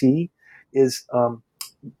kind of see is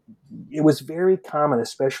it was very common,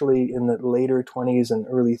 especially in the later 20s and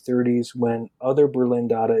early 30s, when other Berlin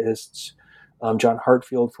Dadaists, John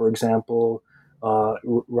Hartfield, for example,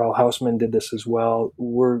 Raoul Hausmann did this as well,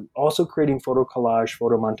 were also creating photo collage,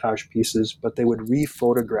 photo montage pieces, but they would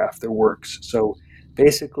rephotograph their works. So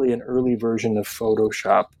basically an early version of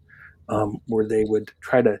Photoshop, where they would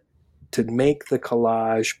try to make the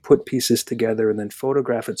collage, put pieces together, and then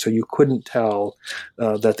photograph it so you couldn't tell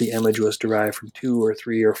that the image was derived from 2 or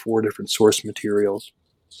 3 or 4 different source materials.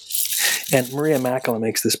 And Maria Makela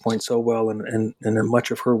makes this point so well in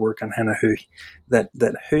much of her work on Hannah Höch, that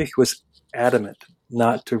Höch was adamant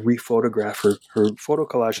not to rephotograph her photo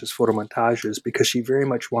collages, photo montages, because she very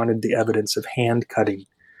much wanted the evidence of hand cutting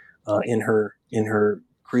in her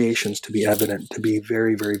creations to be evident, to be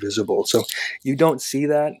very, very visible. So you don't see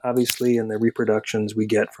that, obviously, in the reproductions we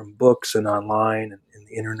get from books and online and in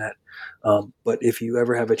the internet. But if you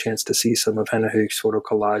ever have a chance to see some of Hannah Höch's photo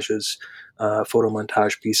collages, photo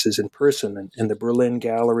montage pieces in person, in the Berlin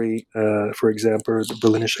Gallery, for example, the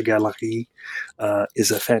Berlinische Galerie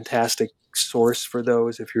is a fantastic source for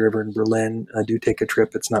those. If you're ever in Berlin, do take a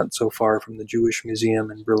trip. It's not so far from the Jewish Museum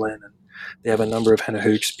in Berlin, and they have a number of Hannah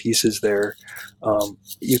Höch's pieces there.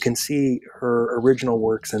 You can see her original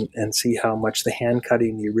works and see how much the hand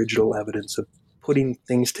cutting, the original evidence of putting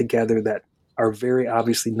things together that are very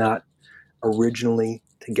obviously not originally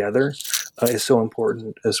together is so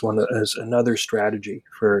important as another strategy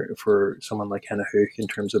for someone like Hannah Höch in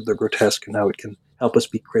terms of the grotesque and how it can help us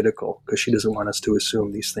be critical, because she doesn't want us to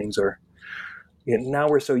assume these things are. Now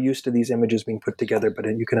we're so used to these images being put together, but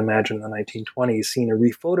you can imagine in the 1920s, seeing a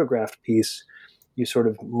rephotographed piece, you sort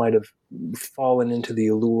of might have fallen into the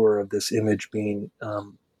allure of this image being,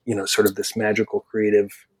 sort of this magical, creative,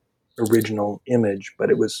 original image. But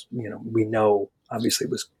it was, we know, obviously,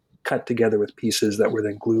 it was cut together with pieces that were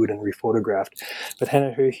then glued and rephotographed. But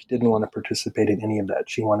Hannah Höch didn't want to participate in any of that.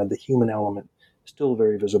 She wanted the human element still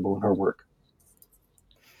very visible in her work.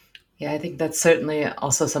 Yeah, I think that's certainly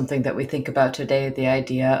also something that we think about today, the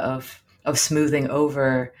idea of smoothing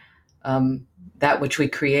over that which we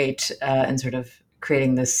create and sort of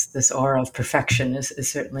creating this aura of perfection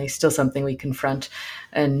is certainly still something we confront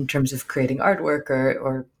in terms of creating artwork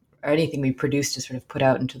or anything we produce to sort of put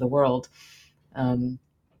out into the world.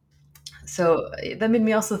 So that made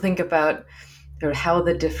me also think about sort of how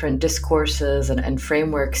the different discourses and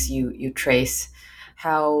frameworks you trace,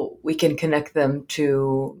 how we can connect them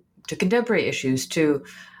to contemporary issues, to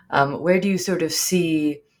where do you sort of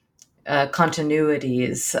see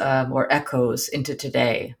continuities or echoes into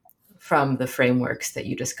today from the frameworks that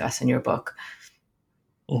you discuss in your book?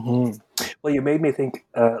 Mm-hmm. Well, you made me think,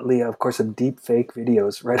 Leah, of course, of deep fake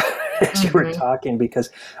videos, right? As you were talking, because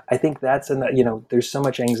I think that's, there's so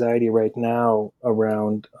much anxiety right now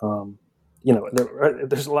around,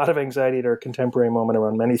 there's a lot of anxiety at our contemporary moment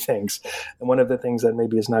around many things. And one of the things that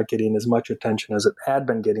maybe is not getting as much attention as it had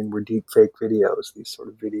been getting were deep fake videos, these sort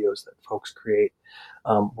of videos that folks create,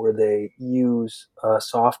 where they use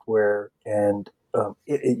software and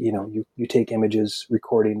you take images,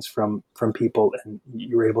 recordings from people, and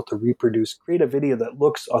you're able to create a video that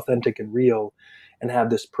looks authentic and real, and have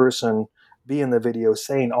this person be in the video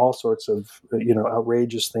saying all sorts of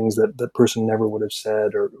outrageous things that that person never would have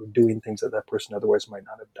said, or doing things that that person otherwise might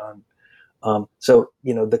not have done. So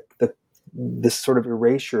this sort of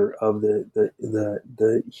erasure of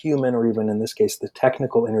the human, or even in this case the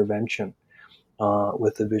technical intervention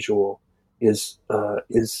with the visual is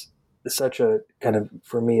such a kind of,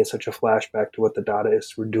 for me, it's such a flashback to what the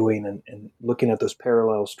Dadaists were doing, and looking at those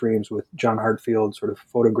parallel streams with John Hartfield sort of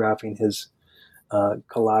photographing his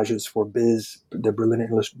collages for Biz, the Berlin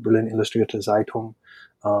Illustrierte Zeitung,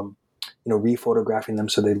 rephotographing them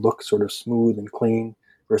so they look sort of smooth and clean,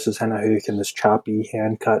 versus Hannah Höch and this choppy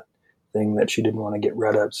hand cut thing that she didn't want to get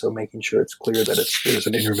rid of. So making sure it's clear that there's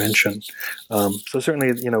an intervention. So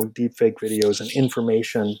certainly, deep fake videos and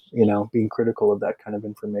information, being critical of that kind of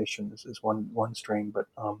information is one strain. But,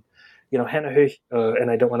 Hannah Höch,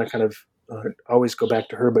 and I don't want to kind of always go back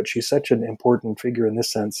to her, but she's such an important figure in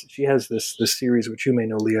this sense. She has this series, which you may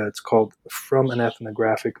know, Leah. It's called From an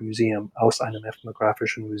Ethnographic Museum, aus einem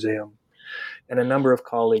Ethnographischen Museum. And a number of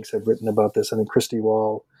colleagues have written about this. I think Christy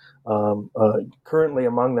Wall, currently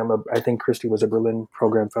among them, I think Christy was a Berlin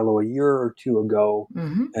Program Fellow a year or two ago,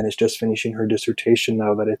 and is just finishing her dissertation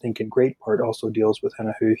now, that I think in great part also deals with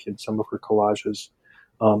Hannah Höch and some of her collages.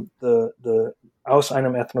 The Aus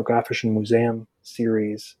einem Ethnographischen Museum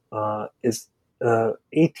series is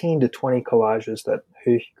 18 to 20 collages that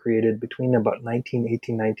Höch created between about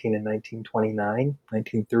 1819 and 1929,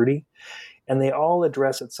 1930. And they all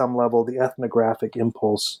address at some level the ethnographic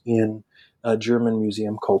impulse in German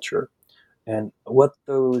museum culture. And what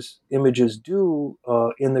those images do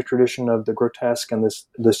in the tradition of the grotesque and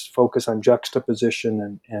this focus on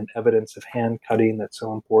juxtaposition and evidence of hand cutting that's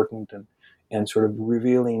so important, and sort of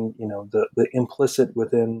revealing, the implicit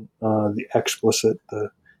within the explicit, the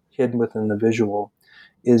hidden within the visual,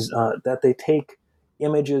 is that they take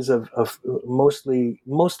images of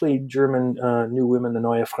mostly German New Women, the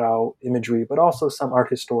Neue Frau imagery, but also some art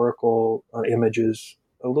historical images,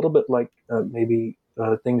 a little bit like maybe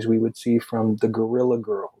things we would see from the Guerrilla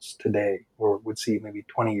Girls today, or would see maybe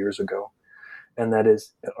 20 years ago. And that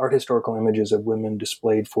is art historical images of women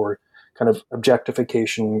displayed for kind of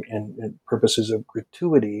objectification and purposes of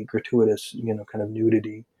gratuitous, kind of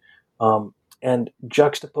nudity. And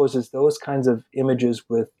juxtaposes those kinds of images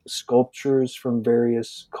with sculptures from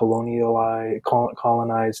various colonized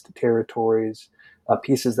territories,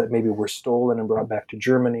 pieces that maybe were stolen and brought back to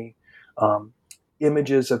Germany,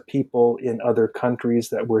 images of people in other countries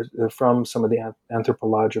that were from some of the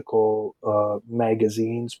anthropological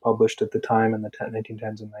magazines published at the time in the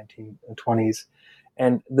 1910s and 1920s.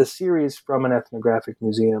 And the series From an Ethnographic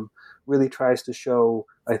Museum really tries to show,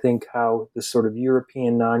 I think, how this sort of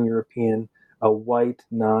European, non-European, white,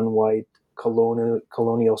 non-white,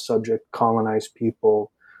 colonial subject, colonized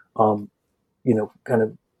people, kind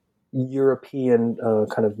of European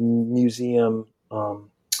kind of museum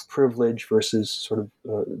privilege versus sort of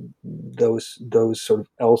those sort of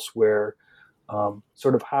elsewhere,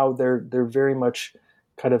 sort of how they're very much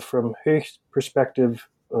kind of from Höchst's perspective,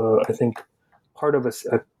 I think part of a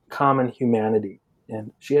common humanity.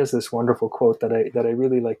 And she has this wonderful quote that I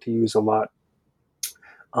really like to use a lot.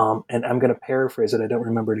 And I'm going to paraphrase it. I don't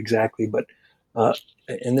remember it exactly, but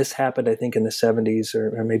and this happened, I think, in the 70s,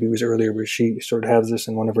 or maybe it was earlier, where she sort of has this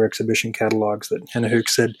in one of her exhibition catalogs, that Hannah Höch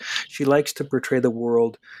said she likes to portray the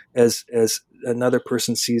world as another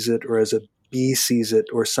person sees it, or as a bee sees it,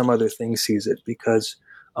 or some other thing sees it, because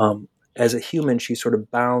as a human, she's sort of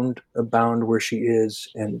bound where she is,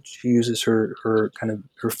 and she uses her kind of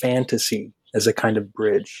her fantasy as a kind of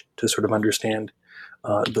bridge to sort of understand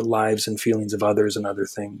the lives and feelings of others and other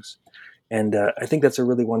things. And I think that's a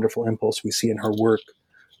really wonderful impulse we see in her work.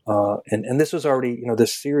 And this was already,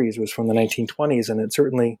 this series was from the 1920s, and it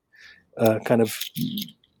certainly kind of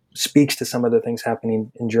speaks to some of the things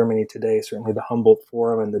happening in Germany today. Certainly the Humboldt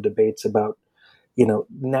Forum and the debates about,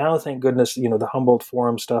 now, thank goodness, the Humboldt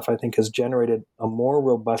Forum stuff, I think, has generated a more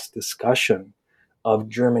robust discussion of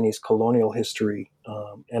Germany's colonial history.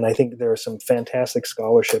 And I think there is some fantastic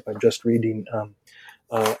scholarship. I'm just reading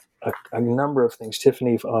a number of things.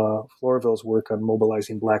 Tiffany Florville's work on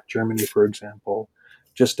mobilizing Black Germany, for example,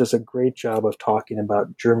 just does a great job of talking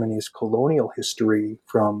about Germany's colonial history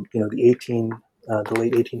from the late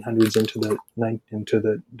 1800s into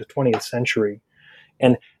the 20th century.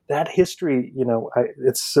 And that history,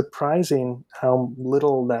 it's surprising how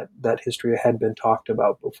little that history had been talked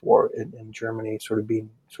about before in Germany, sort of being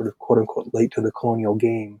sort of quote unquote late to the colonial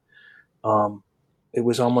game. It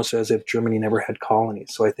was almost as if Germany never had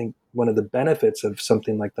colonies. So I think one of the benefits of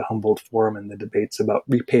something like the Humboldt Forum and the debates about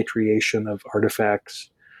repatriation of artifacts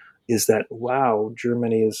is that, wow,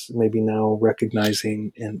 Germany is maybe now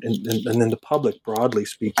recognizing, and then the public, broadly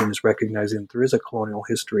speaking, is recognizing that there is a colonial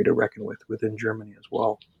history to reckon with within Germany as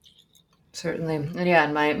well. Certainly. And yeah,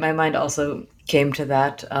 and my mind also came to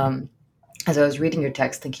that as I was reading your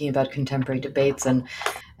text, thinking about contemporary debates and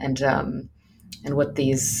what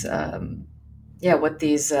these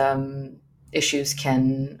issues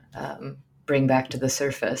can bring back to the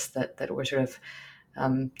surface that were sort of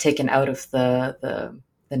taken out of the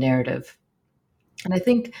narrative. And I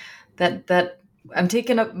think that I'm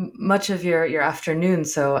taking up much of your afternoon,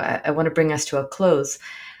 so I want to bring us to a close.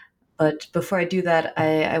 But before I do that,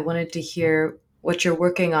 I wanted to hear what you're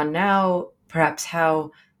working on now, perhaps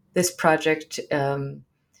how this project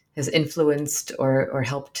has influenced or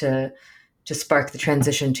helped to spark the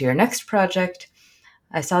transition to your next project.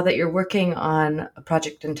 I saw that you're working on a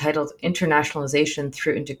project entitled Internationalization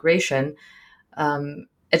Through Integration,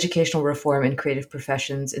 Educational Reform in Creative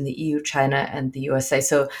Professions in the EU, China, and the USA.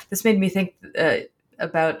 So this made me think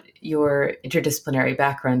about your interdisciplinary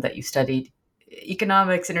background, that you studied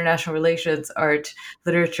economics, international relations, art,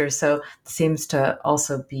 literature. So it seems to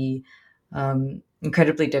also be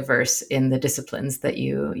incredibly diverse in the disciplines that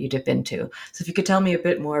you dip into. So if you could tell me a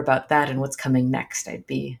bit more about that and what's coming next, I'd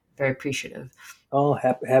be very appreciative. Oh,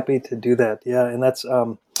 happy to do that. Yeah, and that's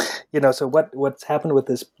so what's happened with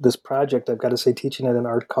this project. I've got to say, teaching at an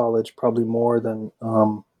art college probably more than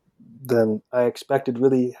than I expected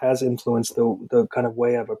really has influenced the kind of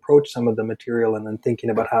way I've approached some of the material, and then thinking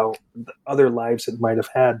about how the other lives it might have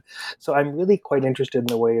had. So I'm really quite interested in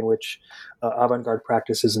the way in which avant-garde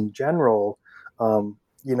practices in general,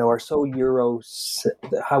 are so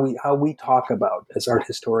how we talk about as art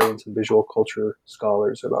historians and visual culture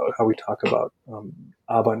scholars about how we talk about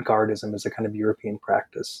avant-gardism as a kind of European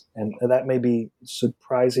practice, and that may be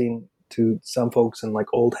surprising to some folks and like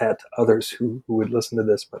old hat to others who would listen to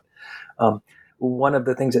this. But one of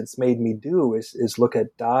the things it's made me do is look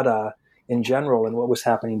at Dada in general and what was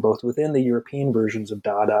happening both within the European versions of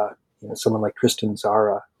Dada. Someone like Tristan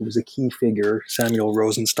Tzara, who was a key figure, Samuel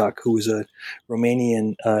Rosenstock, who was a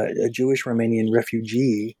Jewish Romanian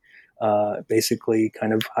refugee, basically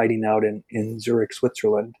kind of hiding out in Zurich,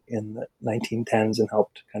 Switzerland in the 1910s, and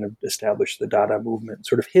helped kind of establish the Dada movement.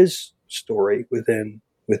 Sort of his story within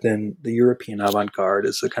the European avant-garde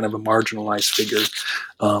is a kind of a marginalized figure,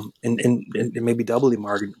 and maybe doubly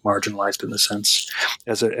marginalized in the sense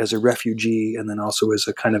as a refugee, and then also as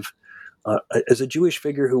a kind of as a Jewish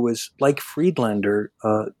figure who was like Friedlander,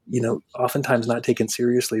 oftentimes not taken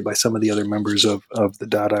seriously by some of the other members of the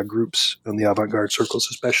Dada groups in the avant-garde circles,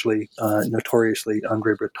 especially notoriously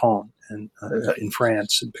André Breton, and in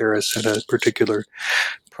France, in Paris, had a particular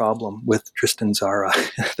problem with Tristan Tzara.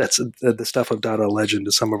 That's the stuff of Dada legend,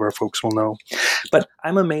 as some of our folks will know. But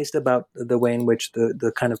I'm amazed about the way in which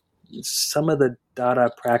the kind of some of the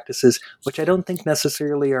Dada practices, which I don't think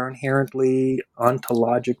necessarily are inherently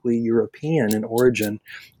ontologically European in origin,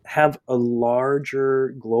 have a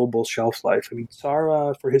larger global shelf life. I mean,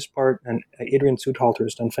 Tzara, for his part, and Adrian Southalter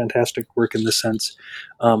has done fantastic work in this sense.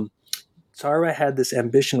 Tzara had this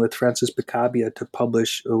ambition with Francis Picabia to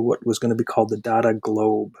publish what was going to be called the Dada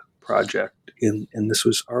Globe project, and this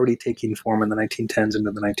was already taking form in the 1910s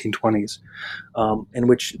into the 1920s, in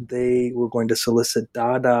which they were going to solicit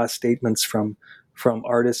Dada statements from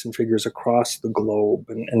artists and figures across the globe,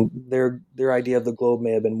 and their idea of the globe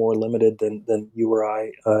may have been more limited than you or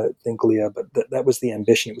I think, Leah, but that was the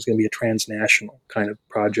ambition. It was going to be a transnational kind of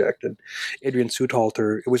project. And Adrian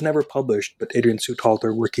Southalter, it was never published, but Adrian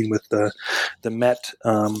Southalter, working with the Met,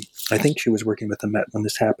 I think she was working with the Met when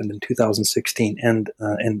this happened in 2016, and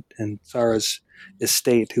Tzara's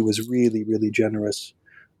estate, who was really, really generous,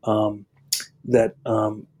 that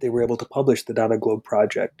they were able to publish the Dada Globe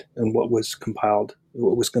project and what was compiled,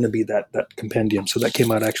 what was going to be that compendium. So that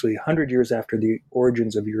came out actually 100 years after the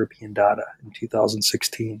origins of European Dada in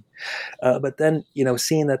 2016. But then,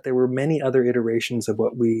 seeing that there were many other iterations of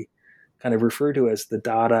what we kind of refer to as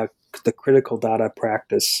the critical Dada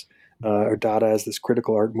practice, or Dada as this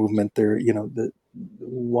critical art movement. There,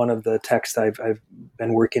 one of the texts I've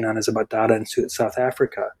been working on is about Dada in South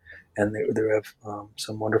Africa. And they have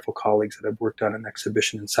some wonderful colleagues that have worked on an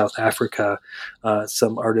exhibition in South Africa,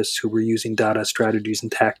 some artists who were using Dada strategies and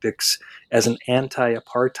tactics as an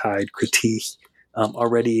anti-apartheid critique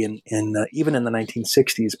already in even in the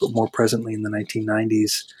 1960s, but more presently in the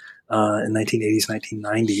 1990s, and 1980s,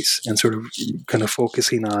 1990s, and sort of kind of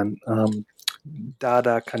focusing on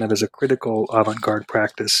Dada kind of as a critical avant-garde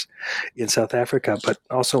practice in South Africa, but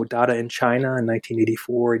also Dada in China in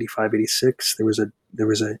 1984, 85, 86. There was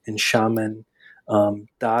a in Xiamen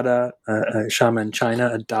Dada, Xiamen,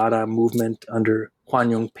 China, a Dada movement under Huan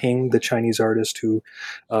Yongping, the Chinese artist who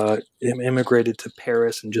immigrated to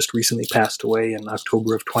Paris and just recently passed away in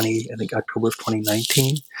October of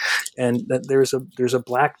 2019. And that there's a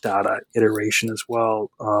Black Dada iteration as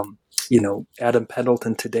well. Adam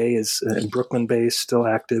Pendleton today is in Brooklyn based, still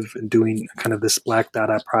active and doing kind of this Black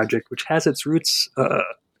Dada project, which has its roots,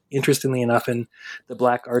 interestingly enough, in the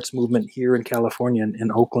Black arts movement here in California,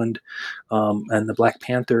 in Oakland, and the Black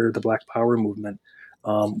Panther, the Black Power movement,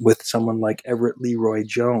 with someone like Everett Leroy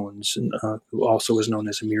Jones, who also is known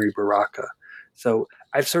as Amiri Baraka. So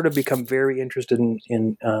I've sort of become very interested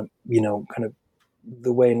in kind of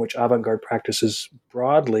the way in which avant-garde practices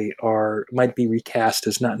broadly might be recast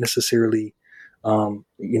as not necessarily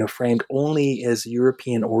framed only as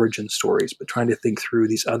European origin stories, but trying to think through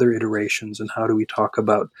these other iterations and how do we talk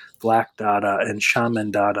about Black Dada and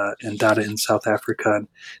Xiamen Dada and Dada in South Africa, and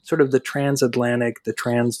sort of the transatlantic, the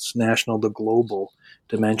transnational, the global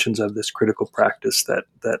dimensions of this critical practice that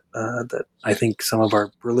I think some of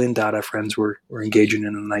our Berlin Dada friends were engaging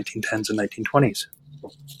in the 1910s and 1920s.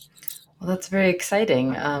 Well, that's very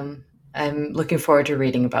exciting. I'm looking forward to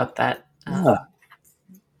reading about that.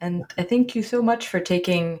 And I thank you so much for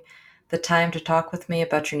taking the time to talk with me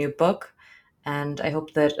about your new book. And I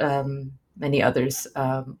hope that many others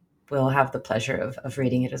will have the pleasure of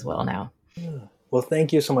reading it as well now. Yeah. Well,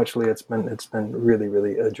 thank you so much, Leah. It's been really,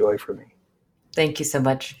 really a joy for me. Thank you so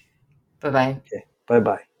much. Bye-bye. Okay.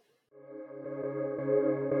 Bye-bye.